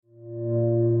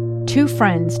Two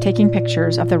friends taking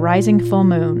pictures of the rising full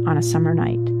moon on a summer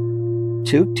night.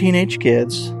 Two teenage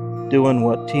kids doing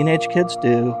what teenage kids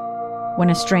do. When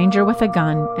a stranger with a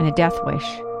gun and a death wish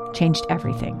changed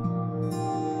everything.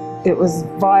 It was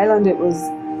violent, it was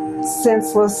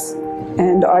senseless,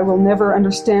 and I will never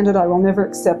understand it, I will never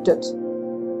accept it.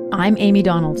 I'm Amy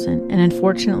Donaldson, and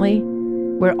unfortunately,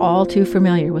 we're all too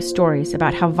familiar with stories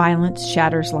about how violence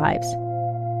shatters lives.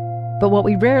 But what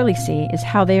we rarely see is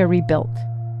how they are rebuilt.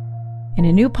 In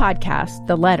a new podcast,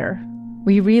 The Letter,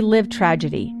 we relive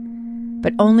tragedy,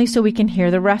 but only so we can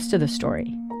hear the rest of the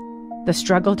story. The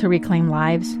struggle to reclaim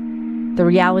lives, the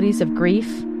realities of grief,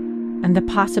 and the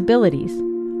possibilities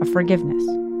of forgiveness.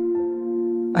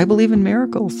 I believe in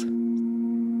miracles.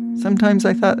 Sometimes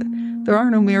I thought, there are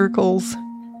no miracles.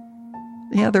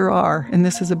 Yeah, there are, and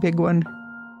this is a big one.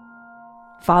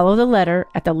 Follow The Letter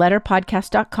at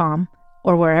theletterpodcast.com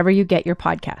or wherever you get your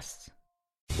podcasts.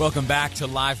 Welcome back to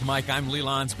Live Mike. I'm Lee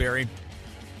Lonsberry.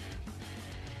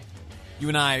 You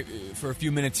and I, for a few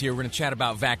minutes here, we're going to chat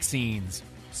about vaccines,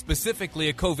 specifically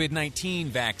a COVID-19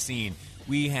 vaccine.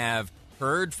 We have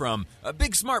heard from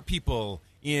big smart people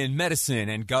in medicine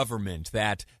and government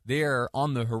that there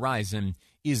on the horizon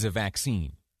is a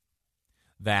vaccine,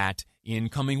 that in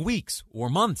coming weeks or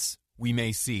months we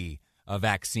may see a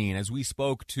vaccine. As we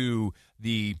spoke to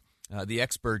the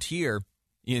expert here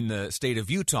in the state of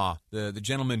Utah, the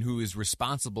gentleman who is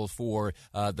responsible for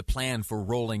the plan for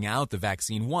rolling out the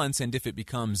vaccine once and if it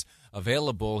becomes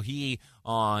available, he,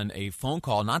 on a phone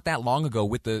call not that long ago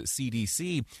with the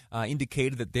CDC,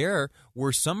 indicated that there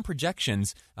were some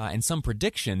projections and some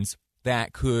predictions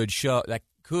that could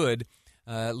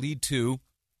lead to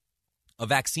a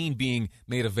vaccine being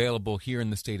made available here in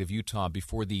the state of Utah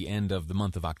before the end of the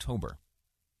month of October.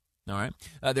 All right.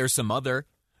 There's some other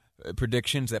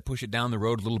predictions that push it down the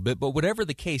road a little bit, but whatever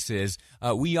the case is,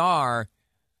 we are,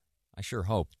 I sure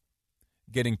hope,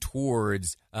 getting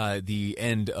towards the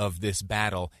end of this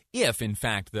battle, if in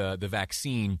fact the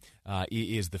vaccine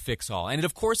is the fix-all. And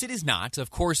of course it is not. Of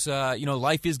course,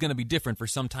 life is going to be different for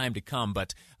some time to come,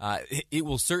 but it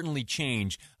will certainly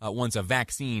change once a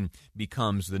vaccine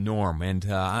becomes the norm. And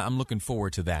I'm looking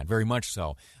forward to that, very much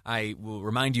so. I will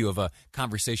remind you of a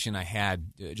conversation I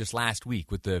had just last week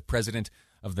with the president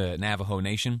of the Navajo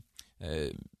Nation,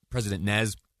 President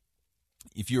Nez.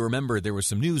 If you remember, there was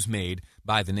some news made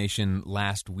by the nation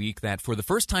last week that for the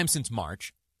first time since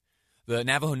March, the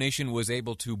Navajo Nation was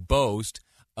able to boast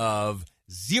of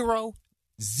zero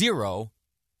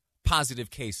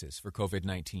positive cases for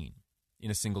COVID-19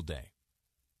 in a single day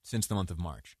since the month of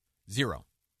March. Zero.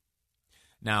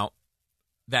 Now,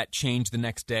 that changed the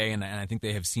next day, and I think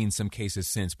they have seen some cases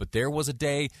since. But there was a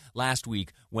day last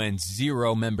week when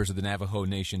zero members of the Navajo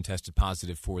Nation tested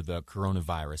positive for the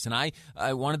coronavirus. And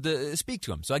I wanted to speak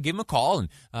to him. So I gave him a call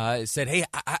and said, hey,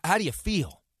 how do you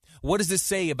feel? What does this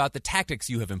say about the tactics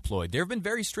you have employed? They've been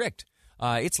very strict.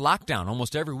 It's lockdown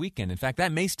almost every weekend. In fact,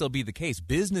 that may still be the case.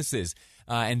 Businesses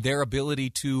and their ability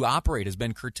to operate has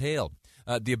been curtailed.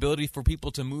 The ability for people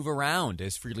to move around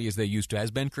as freely as they used to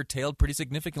has been curtailed pretty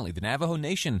significantly. The Navajo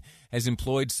Nation has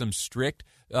employed some strict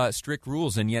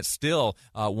rules, and yet still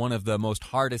one of the most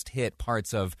hardest hit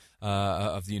parts of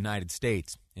the United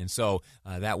States. And so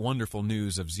that wonderful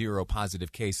news of zero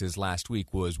positive cases last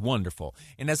week was wonderful.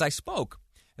 And as I spoke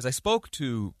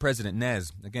to President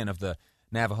Nez, again of the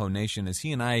Navajo Nation, as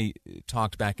he and I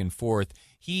talked back and forth,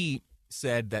 he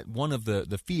said that one of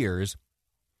the fears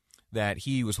that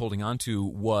he was holding on to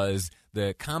was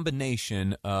the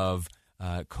combination of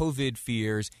COVID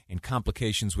fears and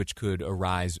complications which could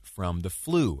arise from the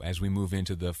flu as we move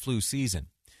into the flu season.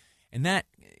 And that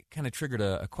kind of triggered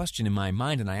a question in my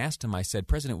mind, and I asked him, I said,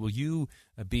 President, will you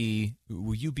be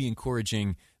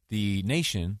encouraging the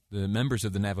nation, the members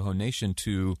of the Navajo Nation,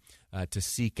 to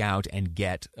seek out and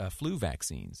get flu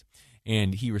vaccines?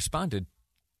 And he responded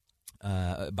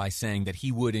by saying that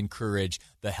he would encourage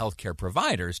the healthcare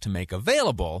providers to make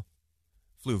available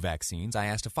flu vaccines. I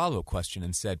asked a follow-up question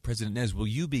and said, President Nez, will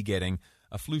you be getting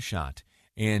a flu shot?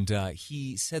 And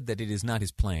he said that it is not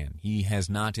his plan. He has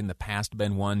not in the past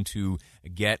been one to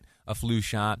get a flu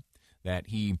shot, that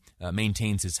he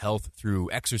maintains his health through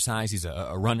exercise. He's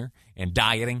a runner and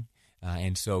dieting,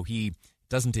 and so he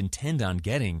doesn't intend on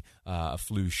getting a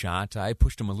flu shot. I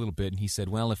pushed him a little bit, and he said,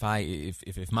 well,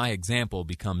 if my example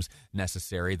becomes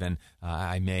necessary, then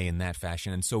I may in that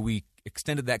fashion. And so we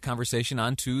extended that conversation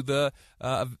onto the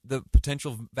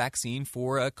potential vaccine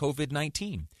for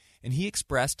COVID-19. And he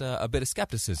expressed a bit of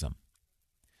skepticism.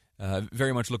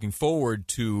 very much looking forward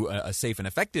to a safe and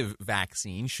effective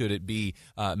vaccine should it be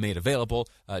made available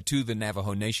to the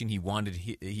Navajo Nation. He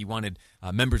wanted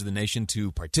members of the nation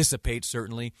to participate,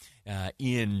 certainly,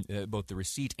 in both the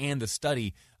receipt and the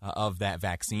study of that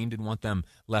vaccine. Didn't want them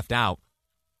left out.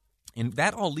 And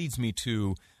that all leads me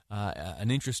to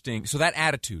an interesting, so that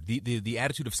attitude, the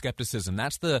attitude of skepticism,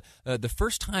 that's the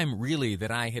first time really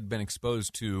that I had been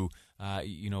exposed to,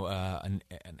 an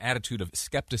attitude of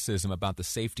skepticism about the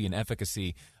safety and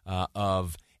efficacy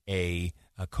of a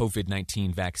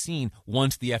COVID-19 vaccine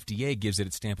once the FDA gives it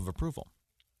its stamp of approval.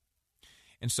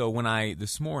 And so when I,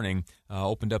 this morning,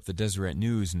 opened up the Deseret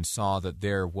News and saw that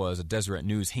there was a Deseret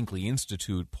News Hinckley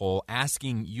Institute poll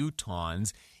asking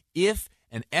Utahns if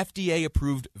an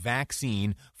FDA-approved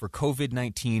vaccine for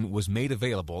COVID-19 was made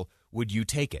available, would you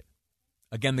take it?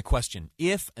 Again, the question,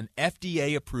 if an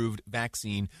FDA-approved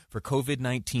vaccine for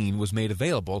COVID-19 was made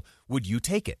available, would you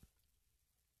take it?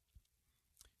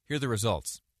 Here are the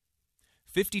results.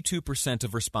 52%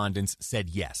 of respondents said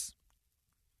yes.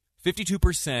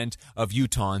 52% of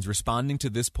Utahns responding to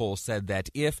this poll said that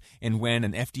if and when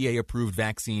an FDA-approved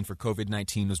vaccine for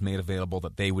COVID-19 was made available,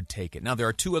 that they would take it. Now, there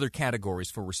are two other categories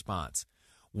for response.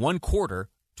 1/4,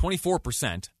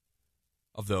 24%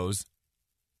 of those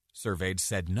surveyed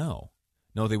said no.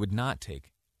 No, they would not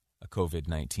take a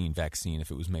COVID-19 vaccine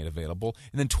if it was made available.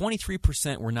 And then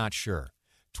 23% were not sure.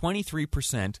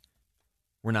 23%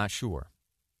 were not sure.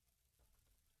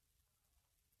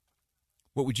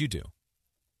 What would you do?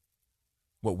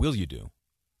 What will you do?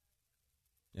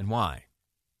 And why?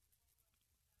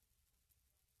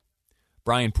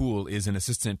 Brian Poole is an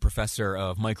assistant professor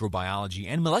of microbiology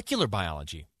and molecular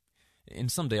biology.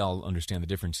 And someday I'll understand the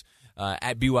difference.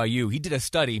 At BYU, he did a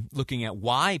study looking at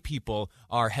why people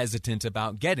are hesitant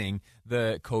about getting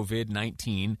the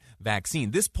COVID-19 vaccine.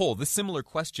 This poll, this similar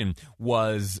question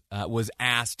was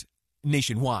asked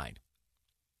nationwide.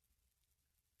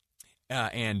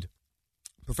 And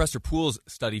Professor Poole's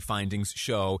study findings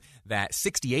show that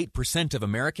 68% of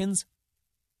Americans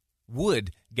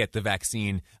would get the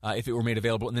vaccine if it were made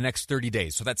available in the next 30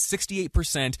 days. So that's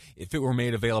 68% if it were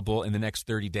made available in the next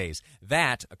 30 days.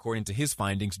 That, according to his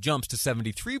findings, jumps to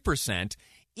 73%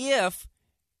 if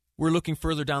we're looking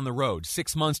further down the road,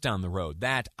 6 months down the road.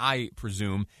 That, I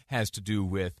presume, has to do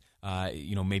with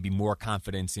maybe more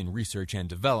confidence in research and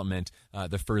development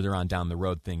the further on down the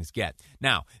road things get.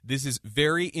 Now, this is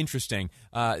very interesting,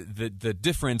 the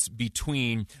difference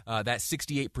between that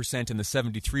 68% and the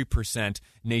 73%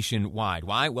 nationwide.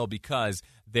 Why? Well, because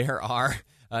there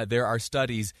are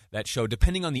studies that show,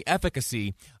 depending on the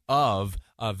efficacy of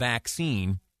a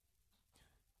vaccine,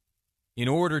 in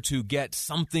order to get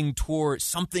something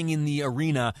in the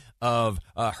arena of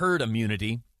herd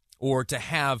immunity, or to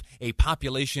have a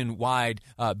population-wide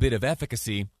bit of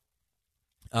efficacy,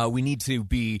 we need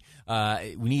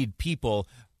people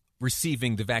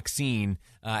receiving the vaccine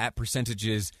at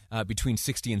percentages between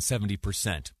 60 and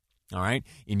 70%. All right.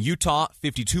 In Utah,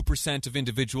 52% of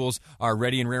individuals are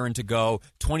ready and raring to go.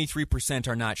 23%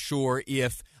 are not sure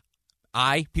if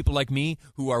people like me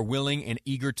who are willing and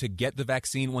eager to get the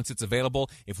vaccine once it's available,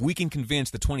 if we can convince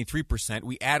the 23%,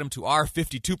 we add them to our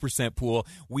 52% pool,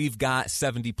 we've got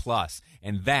 70 plus.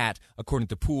 And that, according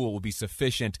to Poole, will be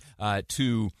sufficient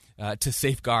to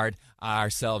safeguard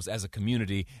ourselves as a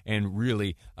community and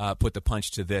really put the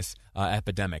punch to this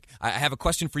epidemic. I have a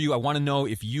question for you. I want to know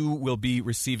if you will be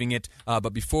receiving it. But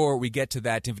before we get to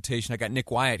that invitation, I got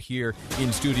Nick Wyatt here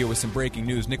in studio with some breaking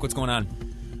news. Nick, what's going on?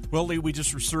 Well, Lee, we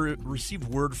just received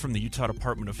word from the Utah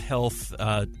Department of Health.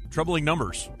 Troubling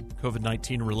numbers,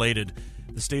 COVID-19 related.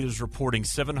 The state is reporting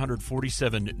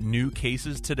 747 new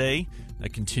cases today.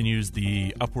 That continues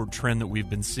the upward trend that we've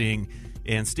been seeing.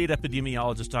 And state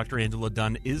epidemiologist Dr. Angela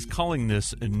Dunn is calling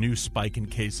this a new spike in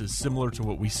cases, similar to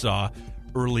what we saw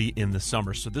early in the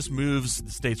summer. So this moves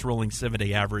the state's rolling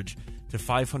 7-day average to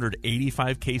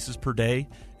 585 cases per day.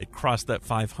 It crossed that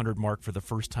 500 mark for the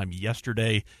first time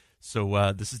yesterday.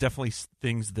 So this is definitely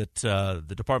things that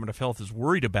the Department of Health is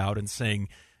worried about and saying,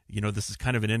 this is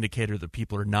kind of an indicator that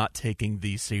people are not taking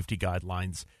these safety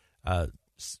guidelines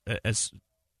as,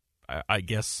 I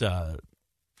guess,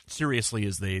 seriously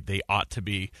as they ought to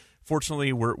be.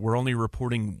 Fortunately, we're only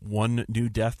reporting one new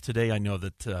death today. I know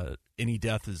that any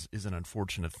death is an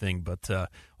unfortunate thing, but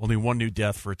only one new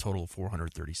death for a total of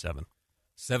 437.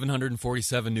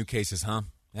 747 new cases, huh?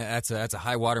 That's a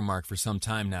high watermark for some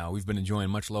time now. We've been enjoying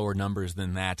much lower numbers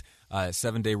than that.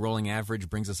 7-day rolling average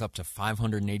brings us up to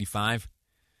 585.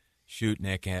 Shoot,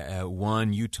 Nick,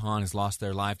 one Utahn has lost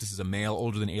their life. This is a male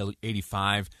older than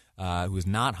 85 who is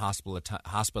not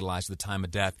hospitalized at the time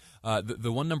of death.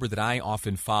 The one number that I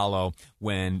often follow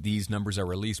when these numbers are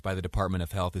released by the Department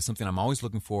of Health is something I'm always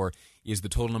looking for is the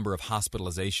total number of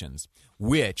hospitalizations,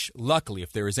 which, luckily,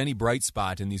 if there is any bright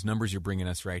spot in these numbers you're bringing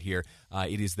us right here,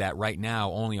 it is that right now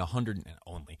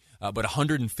but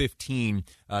 115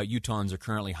 Utahns are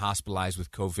currently hospitalized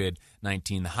with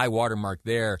COVID-19. The high water mark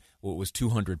there was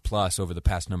 200 plus over the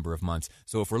past number of months.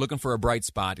 So if we're looking for a bright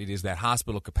spot, it is that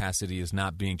hospital capacity is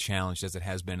not being challenged as it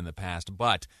has been in the past.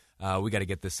 But we got to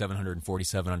get this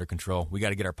 747 under control. We got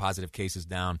to get our positive cases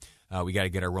down. We got to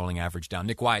get our rolling average down.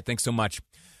 Nick Wyatt, thanks so much.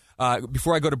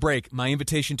 Before I go to break, my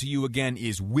invitation to you again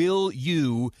is, will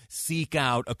you seek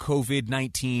out a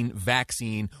COVID-19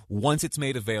 vaccine once it's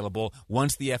made available,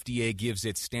 once the FDA gives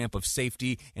its stamp of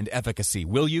safety and efficacy?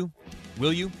 Will you?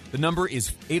 Will you? The number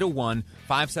is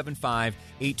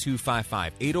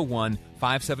 801-575-8255.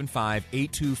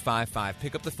 801-575-8255.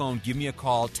 Pick up the phone, give me a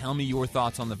call, tell me your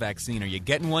thoughts on the vaccine. Are you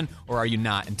getting one or are you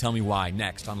not? And tell me why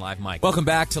next on Live Mike. Welcome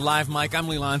back to Live Mike. I'm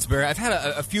Lee Lonsberry. I've had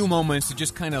a few moments to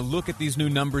just kind of look at these new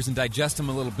numbers and digest them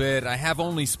a little bit. I have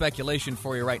only speculation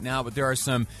for you right now, but there are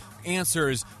some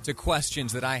answers to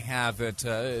questions that I have that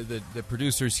the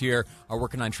producers here are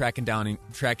working on tracking them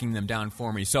down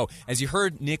for me. So, as you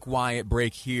heard Nick Wyatt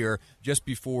break here just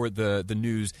before the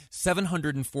news,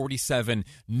 747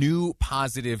 new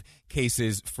positive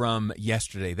cases from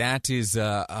yesterday. That is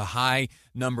a high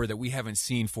number that we haven't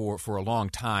seen for a long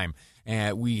time.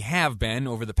 We have been,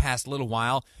 over the past little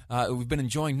while, we've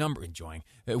been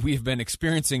we've been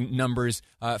experiencing numbers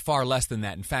far less than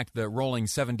that. In fact, the rolling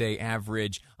 7-day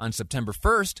average on September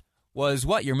 1st was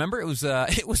what? You remember?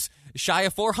 It was shy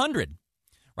of 400.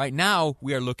 Right now,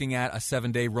 we are looking at a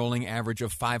 7-day rolling average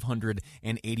of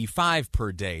 585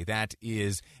 per day. That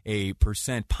is a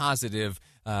percent positive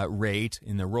rate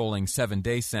in the rolling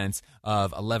 7-day sense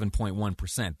of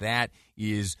 11.1%. That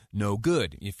is no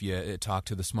good if you talk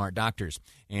to the smart doctors.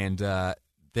 And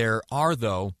there are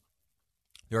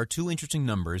two interesting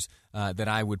numbers that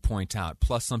I would point out,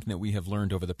 plus something that we have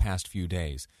learned over the past few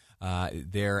days.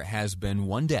 There has been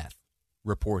one death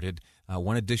reported,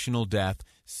 one additional death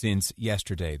since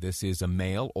yesterday. This is a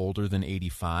male older than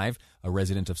 85, a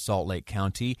resident of Salt Lake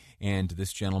County, and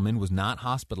this gentleman was not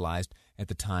hospitalized at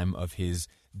the time of his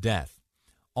death.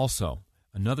 Also,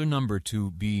 another number to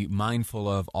be mindful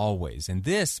of always, and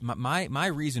this, my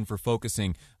reason for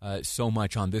focusing so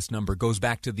much on this number goes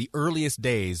back to the earliest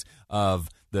days of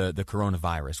the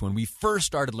coronavirus, when we first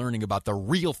started learning about the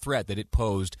real threat that it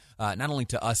posed, not only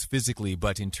to us physically,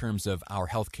 but in terms of our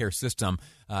healthcare system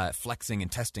flexing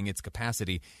and testing its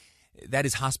capacity. That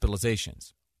is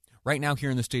hospitalizations. Right now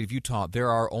here in the state of Utah, there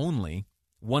are only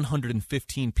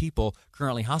 115 people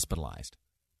currently hospitalized.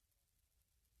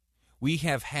 We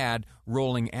have had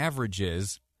rolling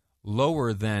averages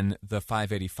lower than the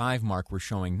 585 mark we're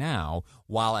showing now,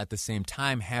 while at the same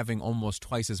time having almost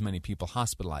twice as many people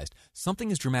hospitalized.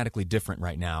 Something is dramatically different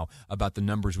right now about the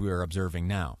numbers we are observing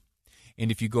now.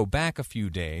 And if you go back a few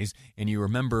days and you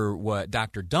remember what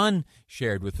Dr. Dunn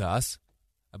shared with us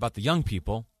about the young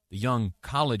people, the young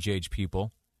college-age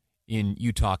people in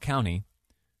Utah County,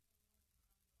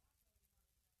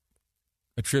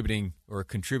 contributing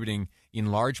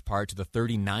in large part to the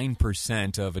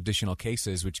 39% of additional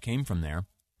cases which came from there,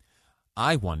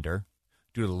 I wonder,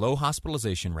 due to the low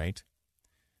hospitalization rate,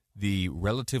 the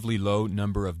relatively low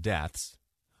number of deaths,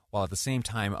 while at the same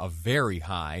time a very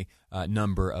high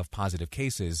number of positive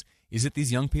cases, is it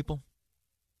these young people?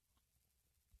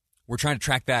 We're trying to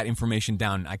track that information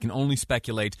down. I can only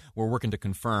speculate. We're working to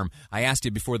confirm. I asked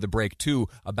you before the break, too,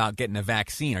 about getting a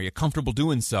vaccine. Are you comfortable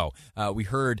doing so? We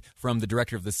heard from the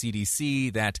director of the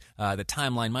CDC that the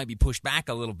timeline might be pushed back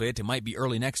a little bit. It might be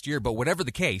early next year. But whatever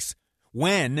the case,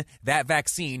 when that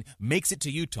vaccine makes it to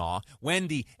Utah, when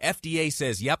the FDA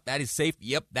says, yep, that is safe,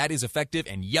 yep, that is effective,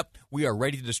 and yep, we are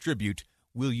ready to distribute,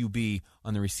 will you be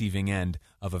on the receiving end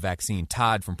of a vaccine?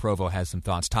 Todd from Provo has some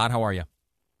thoughts. Todd, how are you?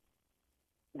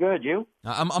 Good, you?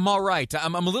 I'm all right.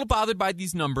 I'm a little bothered by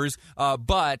these numbers,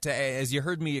 but as you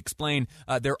heard me explain,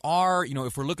 there are,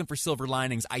 if we're looking for silver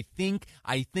linings, I think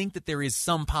that there is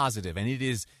some positive, and it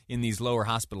is in these lower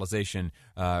hospitalization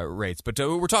rates. But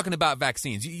we're talking about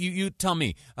vaccines. You tell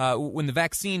me, when the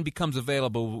vaccine becomes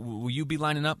available, will you be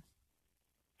lining up?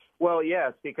 Well,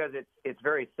 yes, because it's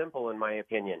very simple in my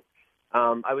opinion.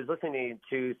 I was listening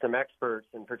to some experts,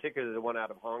 in particular the one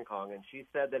out of Hong Kong, and she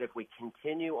said that if we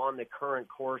continue on the current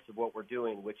course of what we're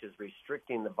doing, which is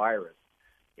restricting the virus,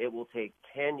 it will take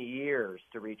 10 years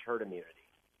to reach herd immunity.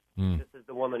 This is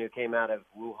the woman who came out of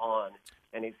Wuhan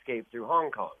and escaped through Hong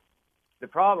Kong. The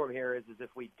problem here is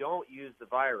if we don't use the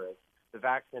virus, the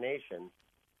vaccination,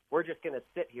 we're just going to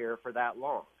sit here for that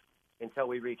long until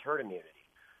we reach herd immunity.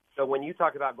 So when you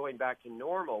talk about going back to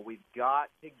normal, we've got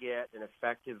to get an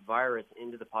effective virus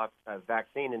into the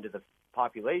vaccine into the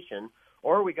population,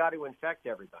 or we got to infect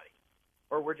everybody,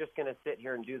 or we're just going to sit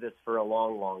here and do this for a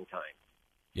long, long time.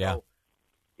 Yeah. So,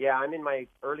 yeah, I'm in my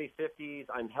early 50s.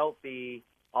 I'm healthy.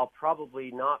 I'll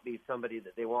probably not be somebody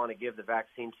that they want to give the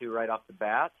vaccine to right off the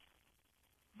bat.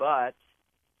 But,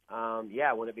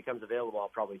 when it becomes available, I'll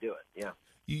probably do it, yeah.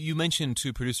 You mentioned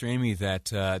to producer Amy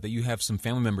that you have some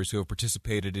family members who have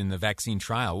participated in the vaccine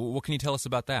trial. What can you tell us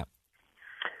about that?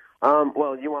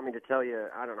 Well, you want me to tell you,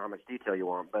 I don't know how much detail you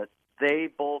want, but they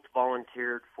both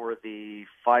volunteered for the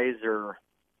Pfizer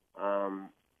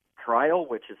trial,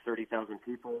 which is 30,000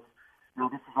 people. Now,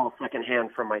 this is all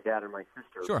secondhand from my dad and my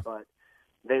sister. Sure. But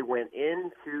they went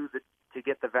in to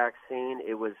get the vaccine.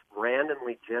 It was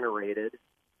randomly generated.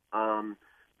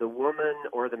 The woman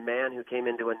or the man who came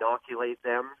in to inoculate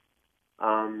them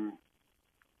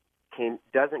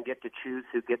doesn't get to choose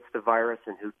who gets the virus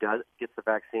and who gets the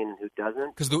vaccine and who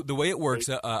doesn't. Because the way it works,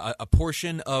 a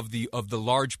portion of the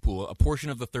large pool, a portion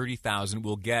of the 30,000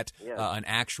 will get an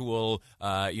actual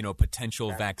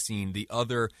potential vaccine. The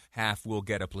other half will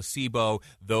get a placebo.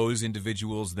 Those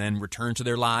individuals then return to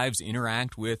their lives,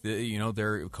 interact with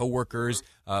their coworkers,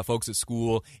 folks at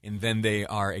school, and then they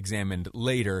are examined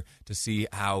later to see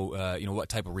how what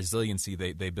type of resiliency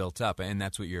they built up, and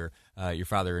that's what your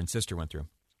father and sister went through.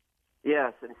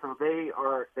 Yes, and so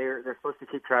they're supposed to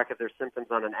keep track of their symptoms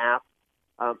on an app.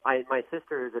 My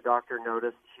sister, as a doctor,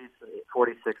 noticed, she's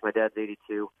 46, my dad's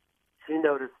 82. She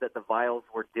noticed that the vials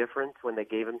were different when they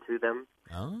gave them to them.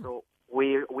 Oh. So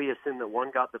we assumed that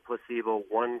one got the placebo,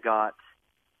 one got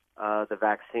the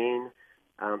vaccine.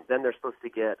 Then they're supposed to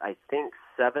get, I think,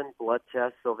 7 blood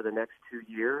tests over the next 2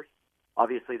 years.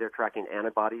 Obviously, they're tracking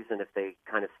antibodies, and if they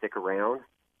kind of stick around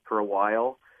for a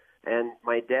while. And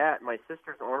my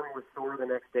sister's arm was sore the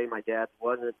next day. My dad's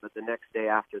wasn't, but the next day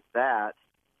after that,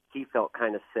 he felt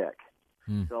kind of sick.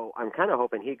 So I'm kind of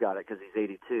hoping he got it because he's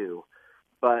 82.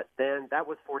 But then that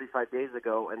was 45 days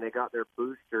ago, and they got their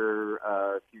booster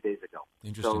a few days ago.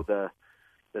 Interesting. So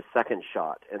the second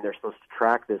shot, and they're supposed to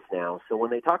track this now. So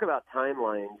when they talk about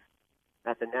timelines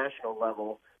at the national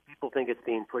level, people think it's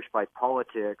being pushed by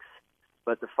politics.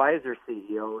 But the Pfizer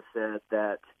CEO said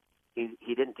that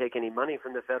he didn't take any money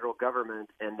from the federal government,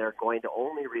 and they're going to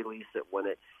only release it when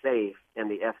it's safe, and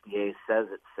the FDA says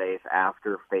it's safe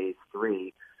after phase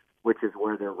 3, which is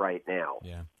where they're right now.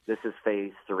 Yeah. This is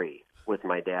phase 3 with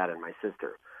my dad and my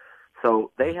sister.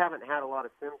 So they haven't had a lot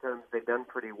of symptoms. They've done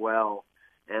pretty well.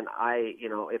 And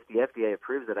if the FDA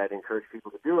approves it, I'd encourage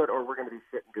people to do it, or we're going to be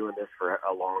sitting doing this for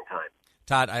a long time.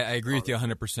 Todd, I agree with you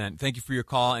 100%. Thank you for your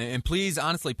call. And please,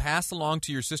 honestly, pass along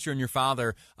to your sister and your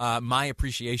father my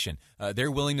appreciation.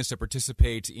 Their willingness to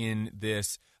participate in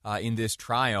this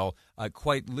trial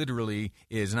quite literally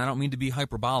is, and I don't mean to be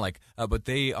hyperbolic, but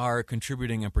they are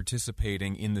contributing and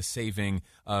participating in the saving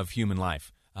of human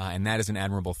life. And that is an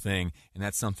admirable thing, and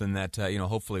that's something that,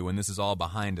 hopefully when this is all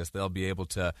behind us, they'll be able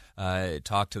to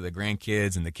talk to the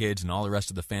grandkids and the kids and all the rest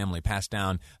of the family, pass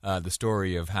down the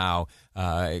story of how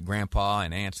Grandpa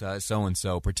and Aunt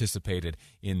so-and-so participated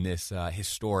in this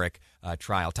historic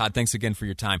trial. Todd, thanks again for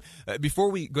your time. Before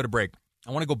we go to break,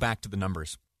 I want to go back to the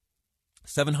numbers.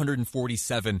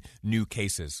 747 new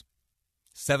cases.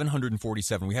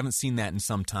 747. We haven't seen that in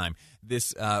some time.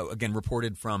 This, again,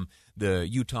 reported from the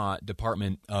Utah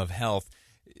Department of Health.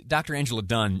 Dr. Angela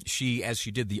Dunn, as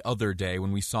she did the other day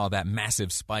when we saw that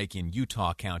massive spike in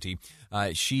Utah County,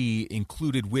 she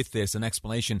included with this an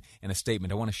explanation and a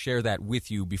statement. I want to share that with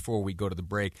you before we go to the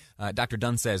break. Dr.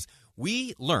 Dunn says,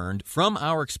 "We learned from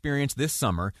our experience this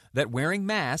summer that wearing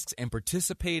masks and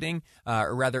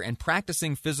and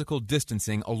practicing physical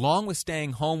distancing, along with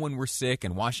staying home when we're sick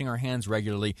and washing our hands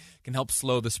regularly, can help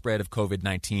slow the spread of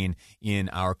COVID-19 in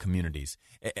our communities."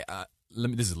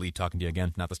 This is Lee talking to you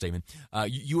again, not the statement.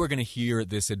 You are going to hear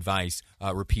this advice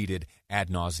repeated ad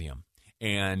nauseum.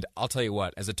 And I'll tell you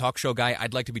what, as a talk show guy,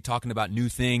 I'd like to be talking about new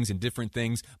things and different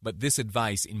things, but this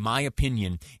advice, in my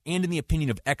opinion, and in the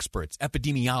opinion of experts,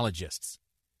 epidemiologists,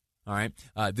 all right,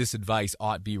 this advice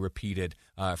ought to be repeated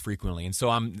frequently. And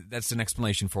so that's an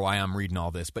explanation for why I'm reading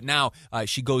all this. But now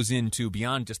she goes into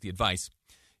beyond just the advice.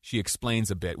 She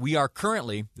explains a bit. We are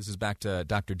currently, this is back to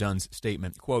Dr. Dunn's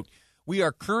statement, quote, "We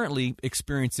are currently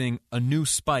experiencing a new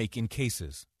spike in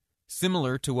cases,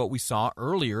 similar to what we saw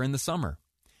earlier in the summer.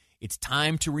 It's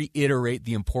time to reiterate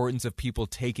the importance of people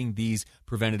taking these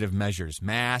preventative measures.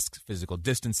 Masks, physical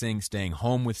distancing, staying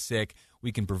home with sick.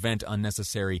 We can prevent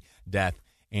unnecessary death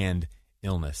and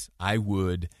illness, I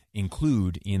would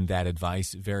include in that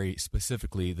advice very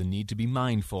specifically the need to be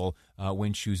mindful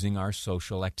when choosing our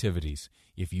social activities.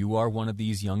 If you are one of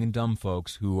these young and dumb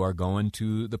folks who are going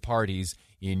to the parties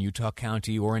in Utah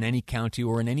County or in any county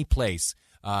or in any place,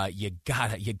 you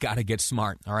gotta get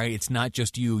smart. All right, it's not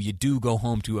just you. You do go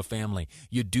home to a family.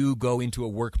 You do go into a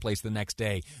workplace the next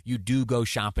day. You do go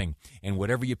shopping, and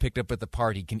whatever you picked up at the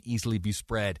party can easily be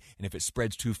spread. And if it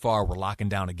spreads too far, we're locking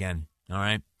down again. All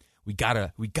right, we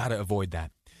gotta avoid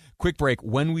that. Quick break.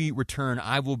 When we return,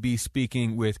 I will be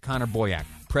speaking with Connor Boyack,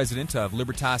 president of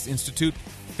Libertas Institute.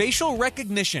 Facial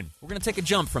recognition. We're going to take a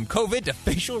jump from COVID to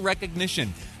facial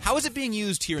recognition. How is it being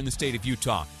used here in the state of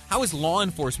Utah? How is law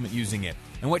enforcement using it?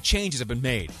 And what changes have been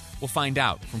made? We'll find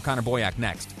out from Connor Boyack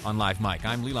next on Live Mike.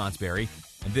 I'm Lee Lonsberry,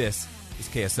 and this is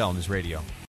KSL News Radio.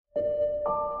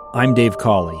 I'm Dave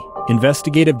Cawley,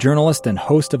 investigative journalist and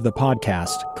host of the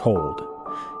podcast Cold.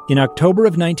 In October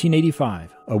of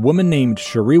 1985, a woman named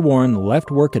Cherie Warren left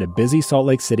work at a busy Salt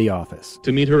Lake City office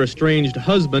to meet her estranged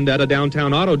husband at a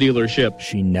downtown auto dealership.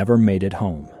 She never made it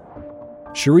home.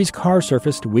 Cherie's car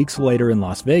surfaced weeks later in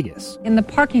Las Vegas. In the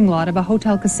parking lot of a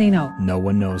hotel casino. No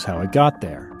one knows how it got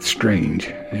there. Strange.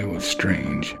 It was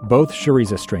strange. Both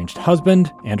Cherie's estranged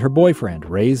husband and her boyfriend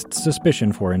raised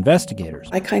suspicion for investigators.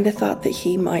 I kind of thought that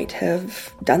he might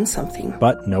have done something.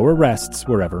 But no arrests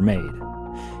were ever made.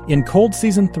 In Cold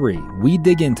Season 3, we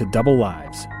dig into double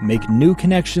lives, make new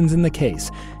connections in the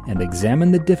case, and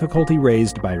examine the difficulty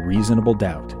raised by reasonable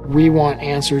doubt. We want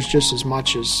answers just as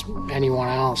much as anyone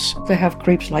else. They have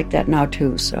creeps like that now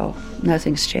too, so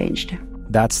nothing's changed.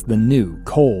 That's the new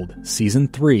Cold Season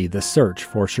 3, The Search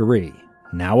for Cherie,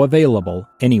 now available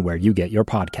anywhere you get your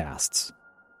podcasts.